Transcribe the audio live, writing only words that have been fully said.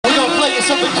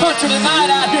something country tonight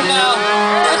out here now.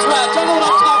 That's right, y'all know what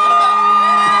I'm talking about.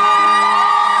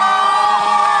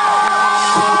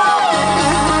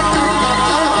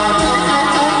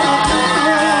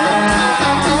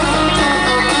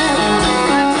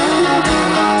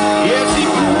 Yeah, she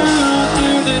flew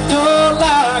through the door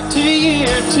like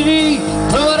TNT,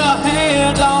 put her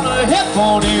hands on her hip,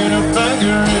 pointed her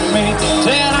finger at me,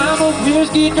 said I'm a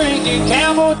whiskey drinking,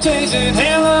 camel chasing,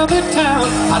 hell of a town.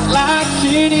 I'd like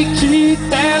Kitty Keith,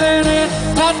 Allen, and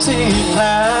Patsy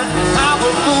Cline. I'm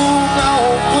a fool, no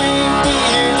queen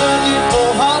bee, looking for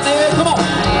honey. Come on,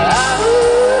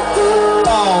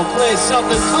 oh, play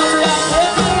something country out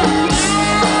there.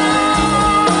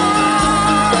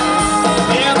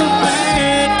 And the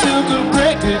band took a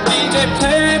break, the DJ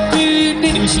played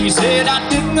me. She said I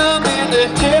didn't come in the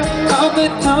hair,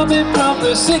 coming from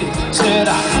the city. Said I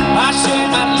shave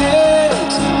my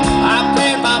legs, I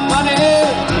pay my money.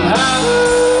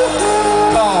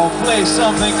 Oh, play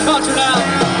something country now.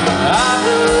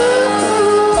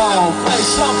 Oh, play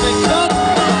something country.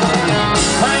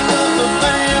 Crank up the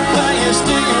band, play your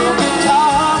steel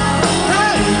guitar.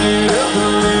 Crank it up a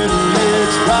little,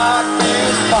 let's rock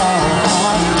this bar.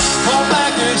 Come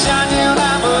back and shine you,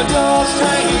 I'm a your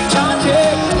strange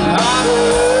junkie.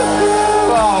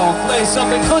 Oh, play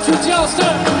something country,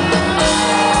 Johnston.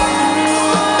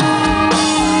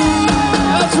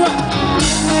 That's right.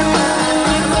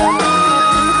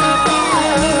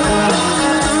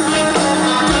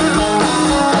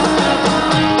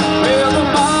 Well, the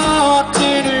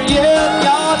bartender yelled,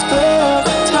 "Y'all's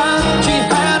closing time." She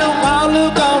had a wild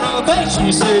look on her face.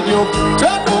 She said, "You're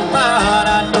trouble mine.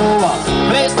 I know a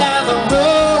place down the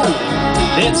road.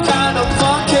 It's kind of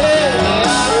funky."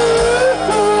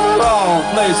 Oh,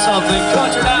 play something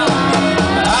country now.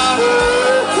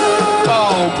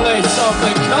 Oh, play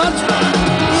something country.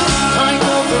 Crank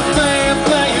up the band,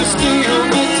 play your steel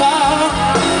guitar.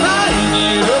 Lighten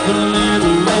it up a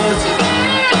little, let's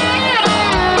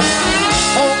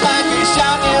hold back and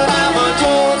shout it, I'm a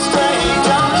George Strait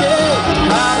junkie.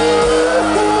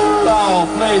 Oh,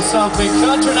 play something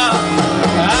country now.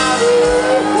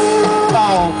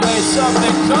 Oh, play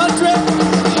something country.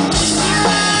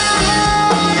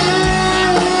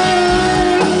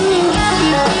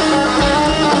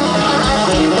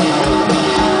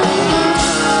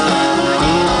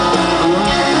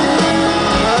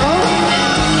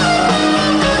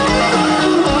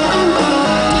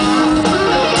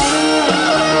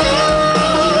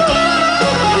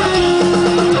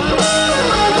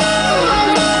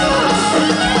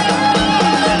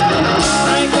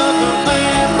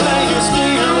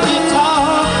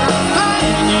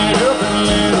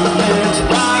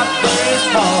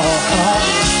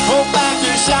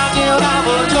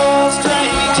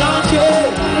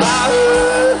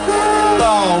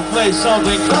 Play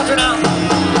something country now.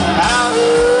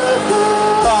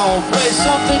 Oh, play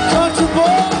something country.